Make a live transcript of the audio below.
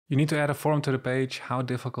You need to add a form to the page. How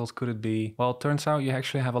difficult could it be? Well, it turns out you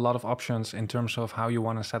actually have a lot of options in terms of how you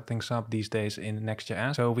want to set things up these days in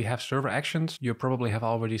Next.js. So we have server actions. You probably have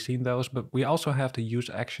already seen those, but we also have the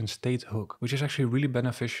useActionState hook, which is actually really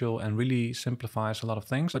beneficial and really simplifies a lot of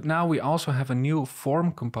things. But now we also have a new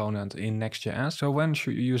form component in Next.js. So when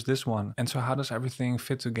should you use this one? And so how does everything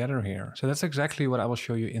fit together here? So that's exactly what I will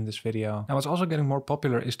show you in this video. Now what's also getting more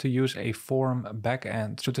popular is to use a form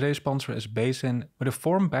backend. So today's sponsor is Basin. With a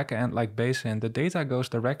form backend like Basin, the data goes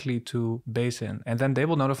directly to Basin, and then they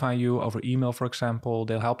will notify you over email, for example.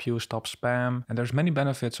 They'll help you stop spam, and there's many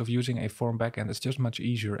benefits of using a form backend. It's just much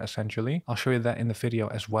easier, essentially. I'll show you that in the video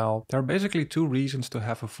as well. There are basically two reasons to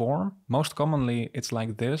have a form. Most commonly, it's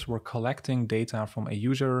like this. We're collecting data from a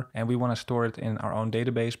user, and we want to store it in our own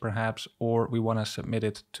database, perhaps, or we want to submit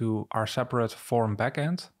it to our separate form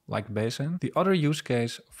backend, like Basin. The other use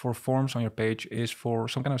case for forms on your page is for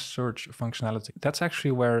some kind of search functionality. That's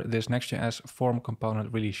actually where this Next.js form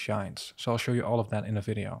component really shines. So I'll show you all of that in the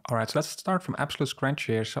video. All right, so let's start from absolute scratch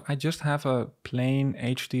here. So I just have a plain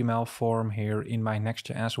HTML form here in my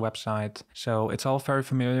Next.js website. So it's all very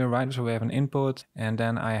familiar, right? So we have an input, and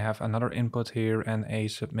then I have another input here and a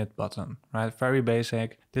submit button, right? Very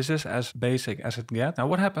basic. This is as basic as it gets. Now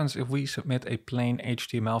what happens if we submit a plain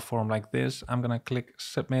HTML form like this? I'm gonna click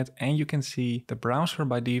submit, and you can see the browser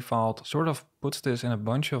by default sort of puts this in a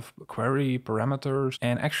bunch of query parameters,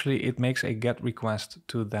 and actually it makes a GET request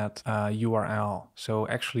to that URL. So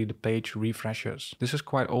actually the page refreshes. This is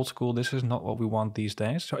quite old school. This is not what we want these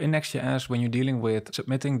days. So in Next.js, when you're dealing with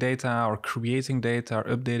submitting data or creating data or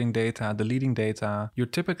updating data, deleting data, you're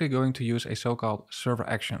typically going to use a so-called server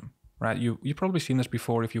action, right? You've probably seen this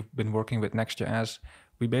before if you've been working with Next.js.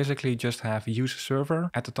 We basically just have use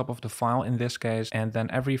server at the top of the file in this case, and then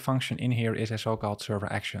every function in here is a so-called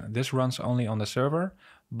server action. This runs only on the server,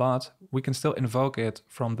 but we can still invoke it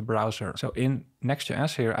from the browser. So in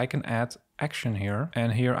Next.js here, I can add action here,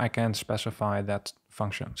 and here I can specify that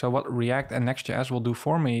function. So what React and Next.js will do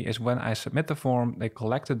for me is when I submit the form, they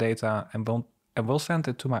collect the data and will send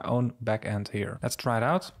it to my own backend here. Let's try it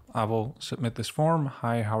out. I will submit this form.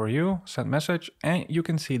 Hi, how are you? Send message. And you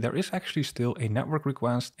can see there is actually still a network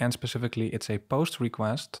request, and specifically it's a post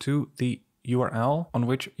request to the URL on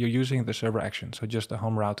which you're using the server action. So just the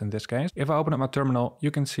home route in this case. If I open up my terminal, you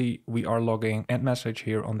can see we are logging end message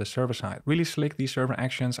here on the server side. Really slick, these server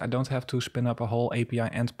actions. I don't have to spin up a whole API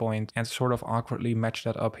endpoint and sort of awkwardly match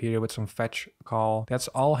that up here with some fetch call. That's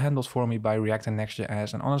all handled for me by React and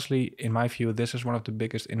Next.js. And honestly, in my view, this is one of the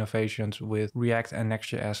biggest innovations with React and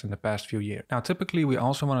Next.js in the past few years. Now, typically we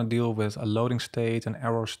also want to deal with a loading state, an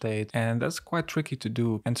error state, and that's quite tricky to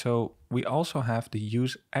do. And so we also have the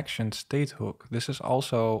useActionState hook. This is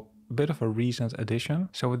also a bit of a recent addition.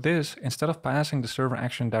 So with this, instead of passing the server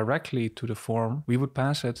action directly to the form, we would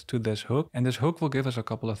pass it to this hook, and this hook will give us a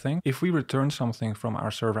couple of things. If we return something from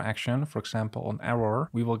our server action, for example, an error,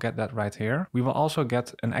 we will get that right here. We will also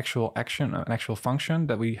get an actual action, an actual function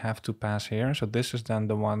that we have to pass here. So this is then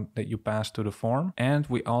the one that you pass to the form, and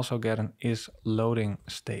we also get an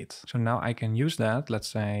isLoadingState. So now I can use that. Let's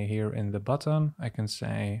say here in the button, I can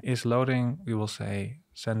say isLoading. We will say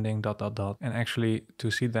sending ... And actually,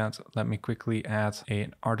 to see that, let me quickly add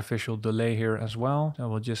an artificial delay here as well. So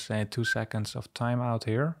we'll just say 2 seconds of timeout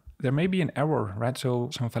here. There may be an error, right?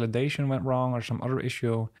 So some validation went wrong or some other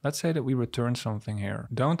issue. Let's say that we return something here.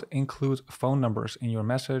 Don't include phone numbers in your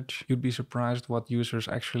message. You'd be surprised what users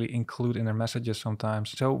actually include in their messages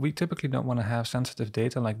sometimes. So we typically don't want to have sensitive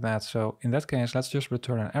data like that. So in that case, let's just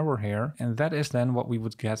return an error here. And that is then what we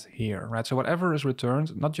would get here, right? So whatever is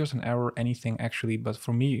returned, not just an error, anything actually, but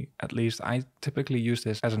for me, at least, I typically use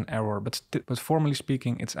this as an error, but formally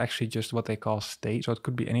speaking, it's actually just what they call state. So it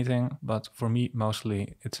could be anything, but for me,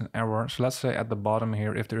 mostly it's an error. So let's say at the bottom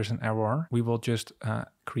here, if there is an error, we will just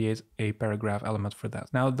create a paragraph element for that.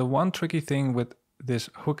 Now, the one tricky thing with this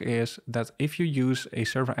hook is that if you use a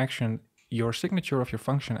server action, your signature of your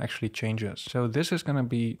function actually changes. So this is going to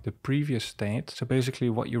be the previous state. So basically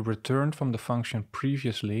what you returned from the function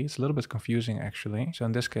previously, it's a little bit confusing actually. So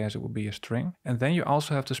in this case, it would be a string. And then you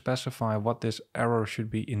also have to specify what this error should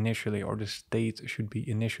be initially, or the state should be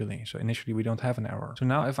initially. So initially we don't have an error. So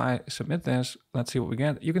now if I submit this, let's see what we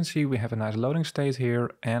get. You can see we have a nice loading state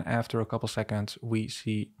here. And after a couple seconds, we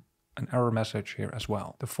see an error message here as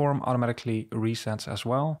well. The form automatically resets as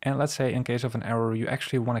well. And let's say in case of an error, you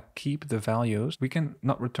actually want to keep the values. We can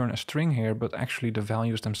not return a string here, but actually the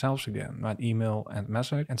values themselves again, right? Email and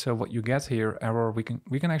message. And so what you get here, error, we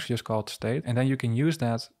can actually just call it state. And then you can use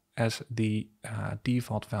that as the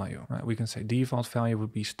default value. Right? We can say default value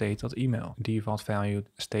would be state.email, default value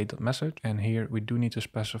state.message, and here we do need to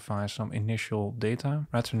specify some initial data.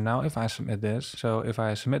 Right, so now if I submit this, so if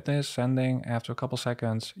I submit this, sending, after a couple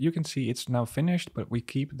seconds, you can see it's now finished, but we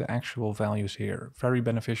keep the actual values here. Very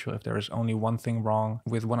beneficial if there is only one thing wrong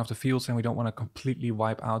with one of the fields and we don't want to completely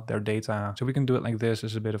wipe out their data. So we can do it like this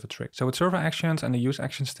is a bit of a trick. So with server actions and the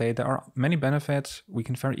useActionState, there are many benefits. We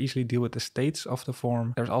can very easily deal with the states of the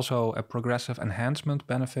form. There's also a progressive enhancement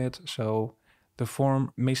benefit. So the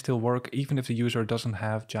form may still work even if the user doesn't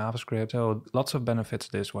have JavaScript. So lots of benefits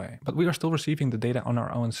this way. But we are still receiving the data on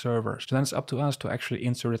our own servers. So then it's up to us to actually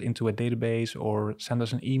insert it into a database or send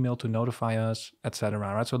us an email to notify us, etc.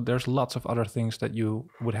 Right? So there's lots of other things that you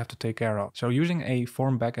would have to take care of. So using a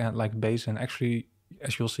form backend like Basin actually,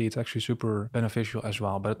 as you'll see, it's actually super beneficial as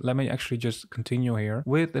well. But let me actually just continue here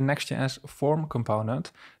with the Next.js form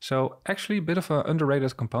component. So actually a bit of an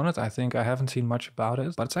underrated component. I think I haven't seen much about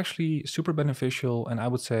it, but it's actually super beneficial. And I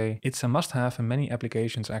would say it's a must-have in many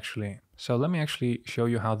applications actually. So let me actually show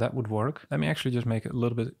you how that would work. Let me actually just make it a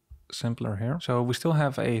little bit simpler here. So we still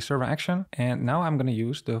have a server action, and now I'm going to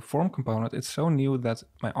use the form component. It's so new that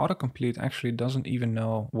my autocomplete actually doesn't even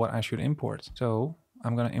know what I should import. So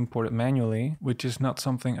I'm going to import it manually, which is not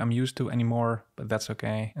something I'm used to anymore, but that's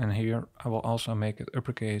okay. And here I will also make it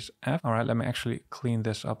uppercase F. All right, let me actually clean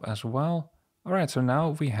this up as well. All right, so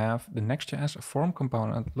now we have the Next.js form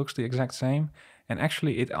component, looks the exact same. And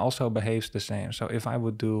actually it also behaves the same. So if I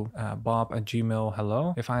would do bob@gmail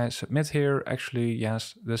hello, if I submit here, actually,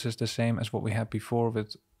 yes, this is the same as what we had before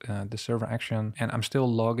with the server action, and I'm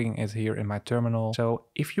still logging it here in my terminal. So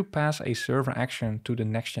if you pass a server action to the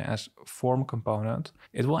Next.js form component,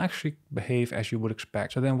 it will actually behave as you would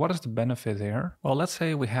expect. So then what is the benefit here? Well, let's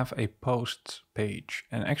say we have a posts page,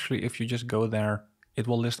 and actually if you just go there, it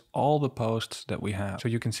will list all the posts that we have. So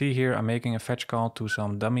you can see here, I'm making a fetch call to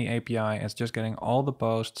some dummy API. It's just getting all the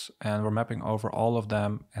posts and we're mapping over all of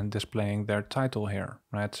them and displaying their title here,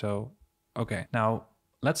 right? So, okay. Now,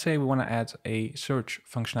 let's say we want to add a search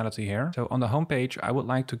functionality here. So on the homepage, I would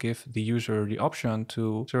like to give the user the option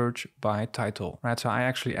to search by title, right? So I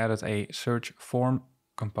actually added a search form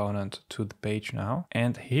component to the page now.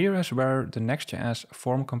 And here is where the Next.js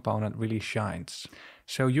form component really shines.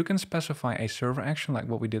 So you can specify a server action like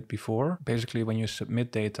what we did before, basically when you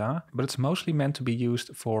submit data, but it's mostly meant to be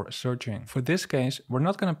used for searching. For this case, we're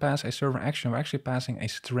not going to pass a server action, we're actually passing a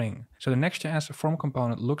string. So the Next.js form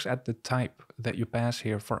component looks at the type that you pass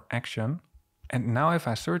here for action. And now if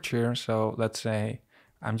I search here, so let's say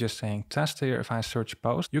I'm just saying test here, if I search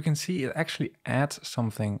post, you can see it actually adds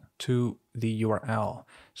something to the URL.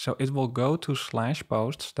 So it will go to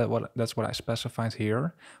 /posts, that's what I specified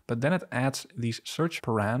here, but then it adds these search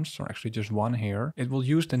params, or actually just one here. It will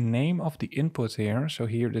use the name of the input here. So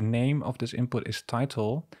here the name of this input is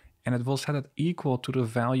title, and it will set it equal to the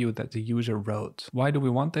value that the user wrote. Why do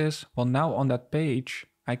we want this? Well, now on that page,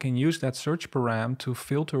 I can use that search param to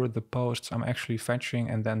filter the posts I'm actually fetching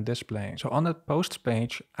and then displaying. So on that posts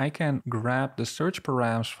page, I can grab the search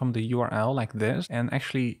params from the URL like this, and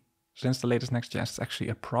actually, since the latest Next.js is actually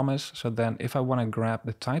a promise, so then if I want to grab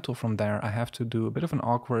the title from there, I have to do a bit of an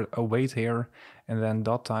awkward await here and then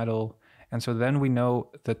 .title. And so then we know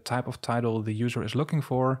the type of title the user is looking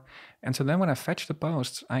for. And so then when I fetch the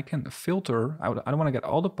posts, I can filter. I don't want to get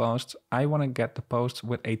all the posts. I want to get the posts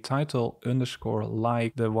with a title underscore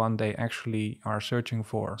like the one they actually are searching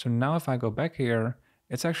for. So now if I go back here,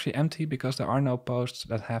 it's actually empty because there are no posts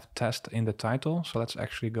that have test in the title. So let's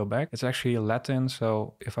actually go back. It's actually Latin.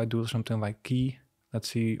 So if I do something like key, let's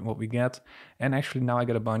see what we get. And actually now I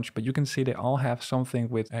get a bunch, but you can see they all have something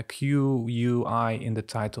with a Q, U, I in the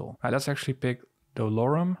title. Right, let's actually pick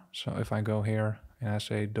Dolorum. So if I go here and I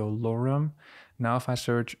say Dolorum, now if I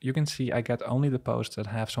search, you can see I get only the posts that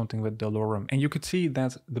have something with Dolorum. And you could see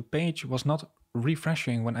that the page was not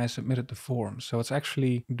refreshing when I submitted the form. So it's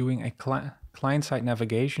actually doing a client-side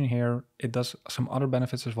navigation here. It does some other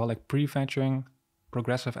benefits as well, like prefetching,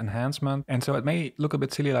 progressive enhancement. And so it may look a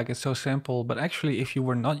bit silly, like it's so simple, but actually if you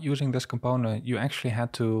were not using this component, you actually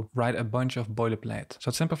had to write a bunch of boilerplate. So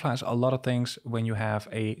it simplifies a lot of things when you have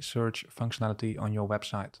a search functionality on your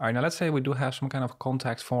website. All right, now let's say we do have some kind of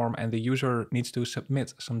contact form and the user needs to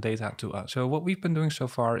submit some data to us. So what we've been doing so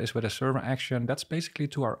far is with a server action, that's basically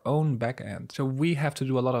to our own backend. So we have to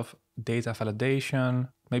do a lot of data validation,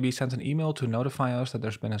 maybe send an email to notify us that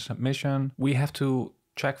there's been a submission. We have to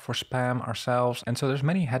check for spam ourselves. And so there's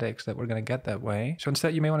many headaches that we're going to get that way. So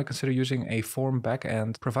instead, you may want to consider using a form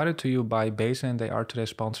backend provided to you by Basin. They are today's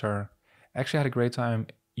sponsor. Actually, I had a great time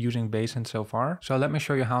using Basin so far. So let me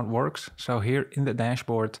show you how it works. So here in the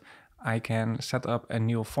dashboard, I can set up a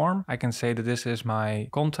new form. I can say that this is my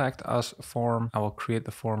contact us form. I will create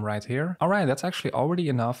the form right here. All right, that's actually already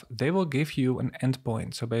enough. They will give you an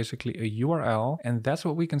endpoint. So basically a URL, and that's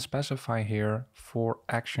what we can specify here for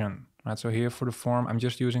action. Right, so here for the form, I'm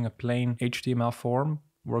just using a plain HTML form.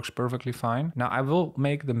 Works perfectly fine. Now I will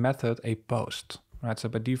make the method a post. Right, so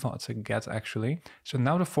by default it's a get actually. So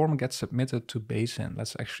now the form gets submitted to Basin.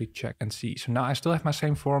 Let's actually check and see. So now I still have my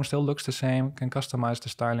same form, still looks the same, can customize the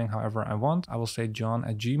styling however I want. I will say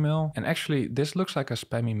john@gmail. And actually this looks like a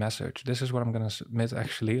spammy message. This is what I'm gonna submit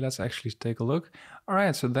actually. Let's actually take a look. All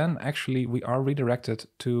right, so then actually we are redirected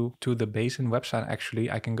to the Basin website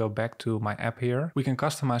actually. I can go back to my app here. We can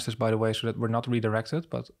customize this by the way so that we're not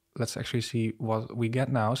redirected, but let's actually see what we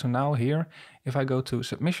get now. So now here, if I go to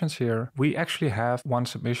submissions here, we actually have one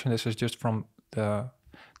submission. This is just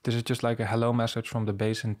like a hello message from the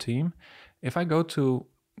Basin team. If I go to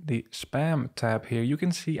the spam tab here, you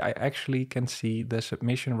can see I actually can see the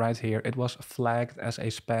submission right here. It was flagged as a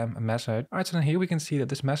spam message. All right, so then here we can see that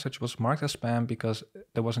this message was marked as spam because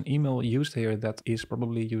there was an email used here that is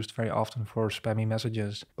probably used very often for spammy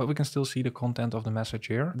messages, but we can still see the content of the message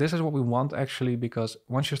here. This is what we want actually, because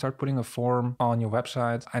once you start putting a form on your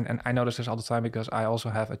website, and I notice this all the time because I also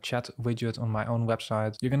have a chat widget on my own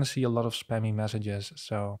website, you're going to see a lot of spammy messages.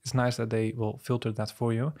 So it's nice that they will filter that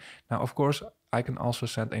for you. Now, of course, I can also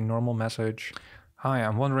send a normal message. Hi,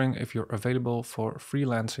 I'm wondering if you're available for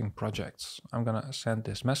freelancing projects. I'm gonna send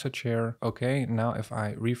this message here. Okay, now if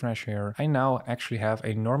I refresh here, I now actually have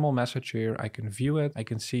a normal message here. I can view it. I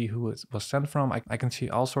can see who it was sent from. I can see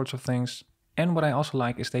all sorts of things. And what I also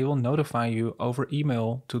like is they will notify you over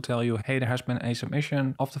email to tell you, hey, there has been a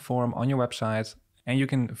submission of the form on your website, and you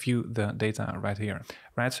can view the data right here,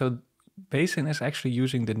 right? So Basin is actually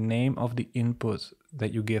using the name of the input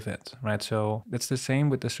that you give it, right? So that's the same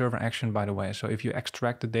with the server action, by the way. So if you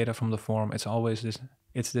extract the data from the form, it's always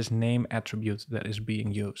this name attribute that is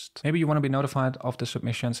being used. Maybe you want to be notified of the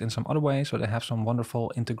submissions in some other way, so they have some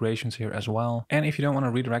wonderful integrations here as well. And if you don't want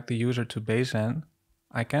to redirect the user to Basin,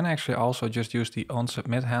 I can actually also just use the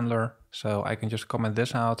onSubmit handler. So I can just comment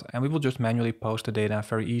this out and we will just manually post the data.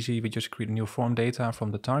 Very easy. We just create a new form data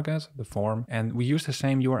from the target, the form, and we use the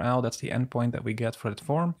same URL. That's the endpoint that we get for that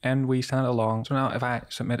form, and we send it along. So now if I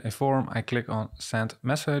submit a form, I click on send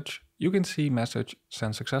message. You can see message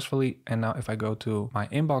sent successfully. And now if I go to my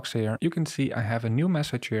inbox here, you can see I have a new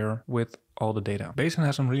message here with all the data. Basin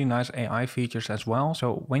has some really nice AI features as well.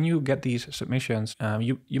 So when you get these submissions,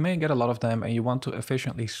 you may get a lot of them and you want to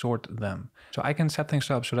efficiently sort them. So I can set things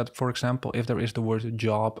up so that, for example, if there is the word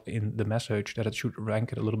job in the message, that it should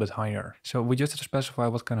rank it a little bit higher. So we just have to specify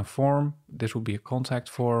what kind of form. This will be a contact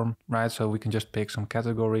form, right? So we can just pick some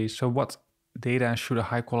categories. So what data should a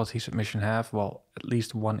high quality submission have? Well, at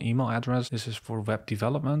least one email address. This is for web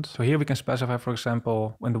development. So here we can specify, for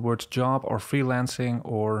example, when the words job or freelancing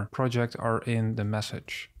or project are in the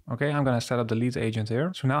message. Okay, I'm going to set up the lead agent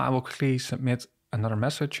here. So now I will quickly submit another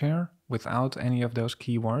message here without any of those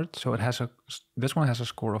keywords. So this one has a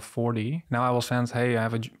score of 40. Now I will send, hey, I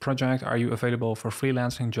have a project. Are you available for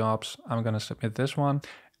freelancing jobs? I'm going to submit this one.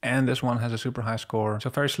 And this one has a super high score. So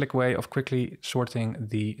very slick way of quickly sorting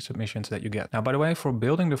the submissions that you get. Now, by the way, for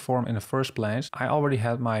building the form in the first place, I already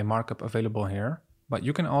had my markup available here, but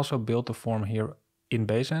you can also build the form here in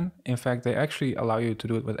Basin. In fact, they actually allow you to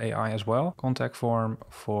do it with AI as well. Contact form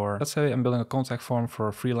for, let's say I'm building a contact form for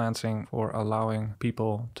freelancing, for allowing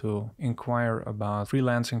people to inquire about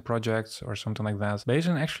freelancing projects or something like that.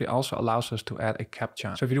 Basin actually also allows us to add a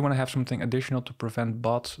CAPTCHA. So if you do want to have something additional to prevent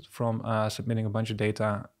bots from submitting a bunch of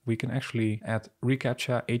data, we can actually add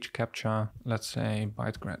reCAPTCHA, HCAPTCHA, let's say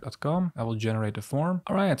ByteGrad.com. I will generate the form.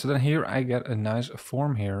 All right, so then here I get a nice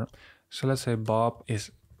form here. So let's say Bob is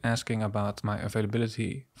asking about my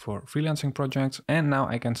availability for freelancing projects, and now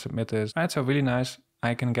I can submit this. All right, so really nice.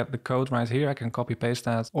 I can get the code right here. I can copy paste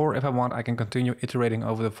that, or if I want, I can continue iterating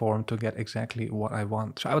over the form to get exactly what I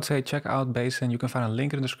want. So I would say check out Basin. You can find a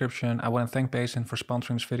link in the description. I want to thank Basin for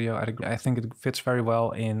sponsoring this video. I think it fits very well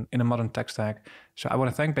in a modern tech stack. So I want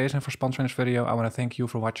to thank Basin for sponsoring this video. I want to thank you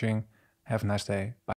for watching. Have a nice day. Bye.